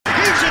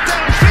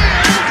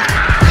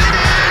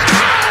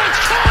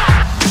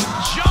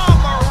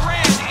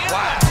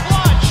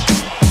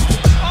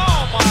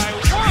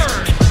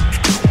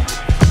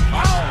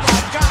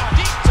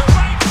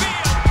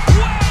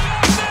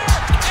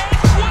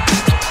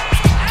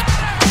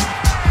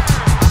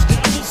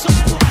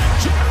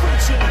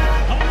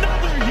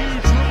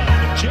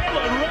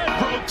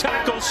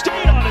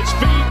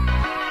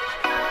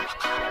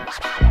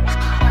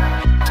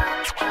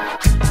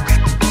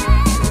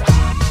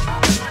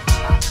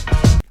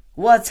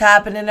What's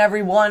happening,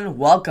 everyone?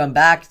 Welcome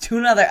back to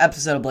another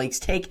episode of Blake's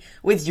Take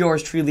with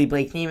yours truly,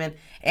 Blake Neiman.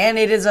 And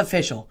it is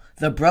official.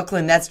 The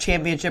Brooklyn Nets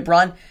championship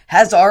run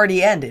has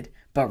already ended.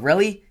 But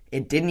really,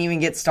 it didn't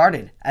even get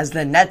started, as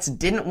the Nets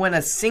didn't win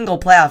a single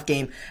playoff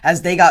game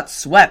as they got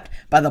swept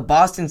by the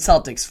Boston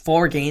Celtics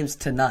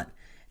 4-0.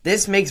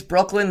 This makes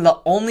Brooklyn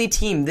the only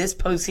team this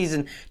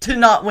postseason to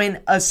not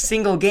win a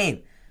single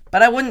game.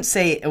 But I wouldn't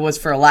say it was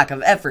for a lack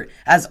of effort,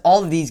 as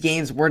all of these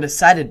games were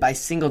decided by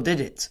single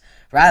digits.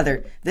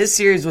 Rather, this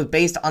series was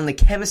based on the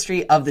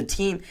chemistry of the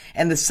team,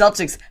 and the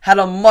Celtics had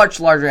a much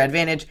larger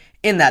advantage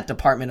in that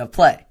department of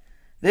play.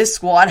 This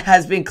squad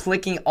has been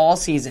clicking all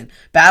season,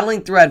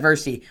 battling through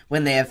adversity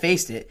when they have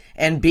faced it,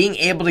 and being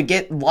able to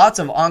get lots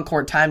of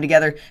on-court time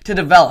together to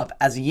develop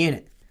as a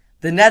unit.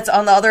 The Nets,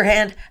 on the other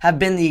hand, have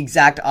been the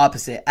exact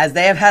opposite, as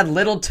they have had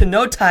little to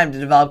no time to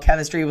develop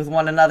chemistry with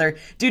one another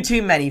due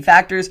to many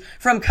factors,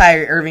 from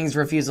Kyrie Irving's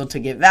refusal to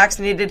get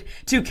vaccinated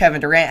to Kevin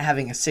Durant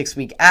having a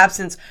 6-week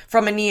absence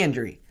from a knee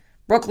injury.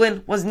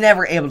 Brooklyn was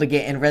never able to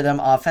get in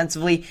rhythm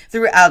offensively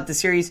throughout the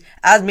series,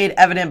 as made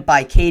evident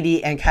by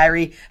KD and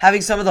Kyrie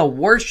having some of the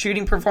worst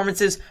shooting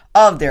performances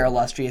of their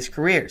illustrious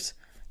careers.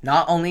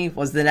 Not only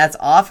was the Nets'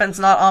 offense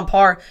not on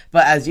par,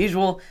 but as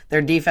usual,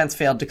 their defense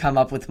failed to come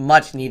up with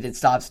much-needed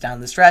stops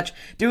down the stretch,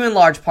 due in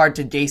large part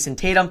to Jason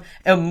Tatum's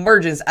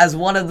emergence as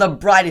one of the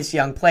brightest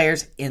young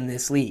players in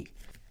this league.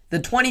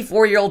 The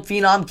 24-year-old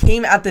phenom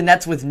came at the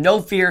Nets with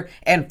no fear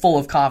and full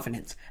of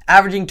confidence,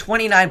 averaging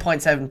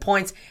 29.7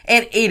 points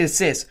and 8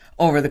 assists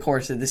over the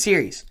course of the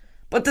series.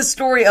 But the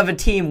story of a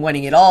team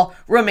winning it all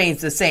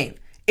remains the same.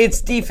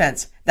 It's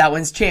defense that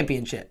wins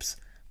championships.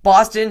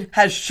 Boston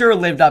has sure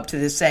lived up to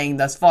this saying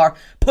thus far,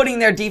 putting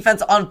their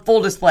defense on full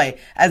display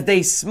as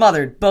they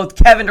smothered both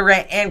Kevin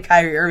Durant and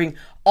Kyrie Irving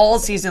all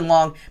season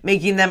long,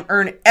 making them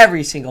earn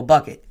every single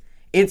bucket.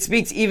 It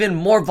speaks even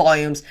more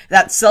volumes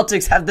that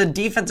Celtics have the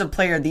Defensive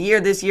Player of the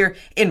Year this year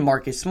in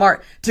Marcus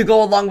Smart to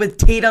go along with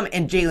Tatum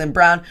and Jaylen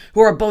Brown,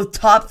 who are both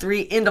top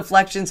 3 in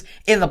deflections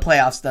in the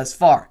playoffs thus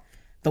far.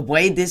 The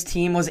way this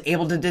team was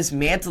able to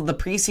dismantle the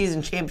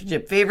preseason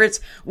championship favorites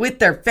with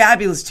their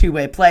fabulous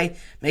two-way play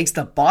makes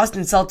the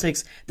Boston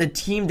Celtics the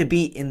team to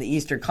beat in the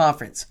Eastern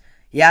Conference.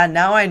 Yeah,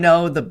 now I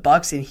know the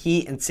Bucks and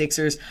Heat and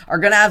Sixers are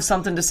going to have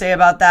something to say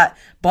about that,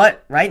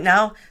 but right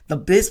now,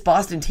 this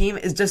Boston team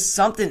is just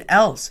something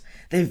else.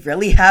 They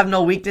really have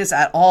no weakness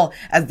at all,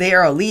 as they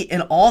are elite in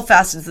all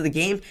facets of the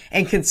game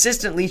and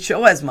consistently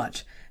show as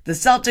much. The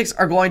Celtics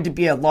are going to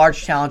be a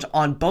large challenge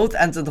on both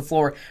ends of the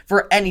floor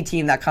for any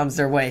team that comes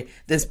their way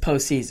this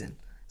postseason.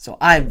 So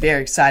I'm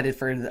very excited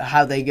for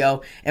how they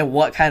go and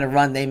what kind of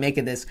run they make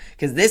of this,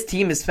 because this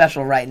team is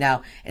special right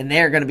now, and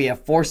they're going to be a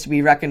force to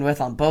be reckoned with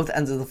on both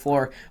ends of the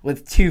floor,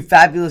 with two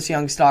fabulous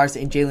young stars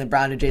in Jaylen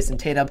Brown and Jason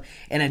Tatum,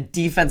 and a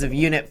defensive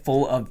unit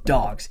full of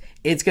dogs.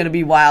 It's going to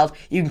be wild.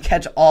 You can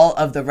catch all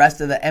of the rest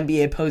of the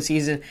NBA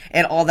postseason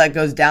and all that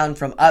goes down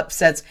from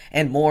upsets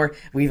and more.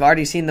 We've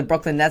already seen the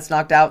Brooklyn Nets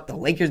knocked out. The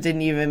Lakers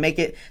didn't even make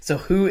it. So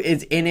who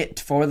is in it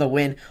for the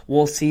win?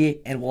 We'll see,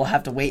 and we'll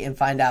have to wait and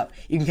find out.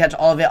 You can catch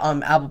all of it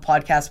on Apple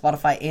Podcasts,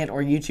 Spotify, and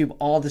or YouTube,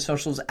 all the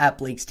socials at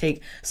Blake's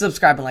Take.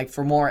 Subscribe and like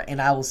for more,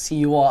 and I will see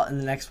you all in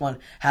the next one.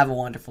 Have a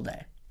wonderful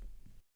day.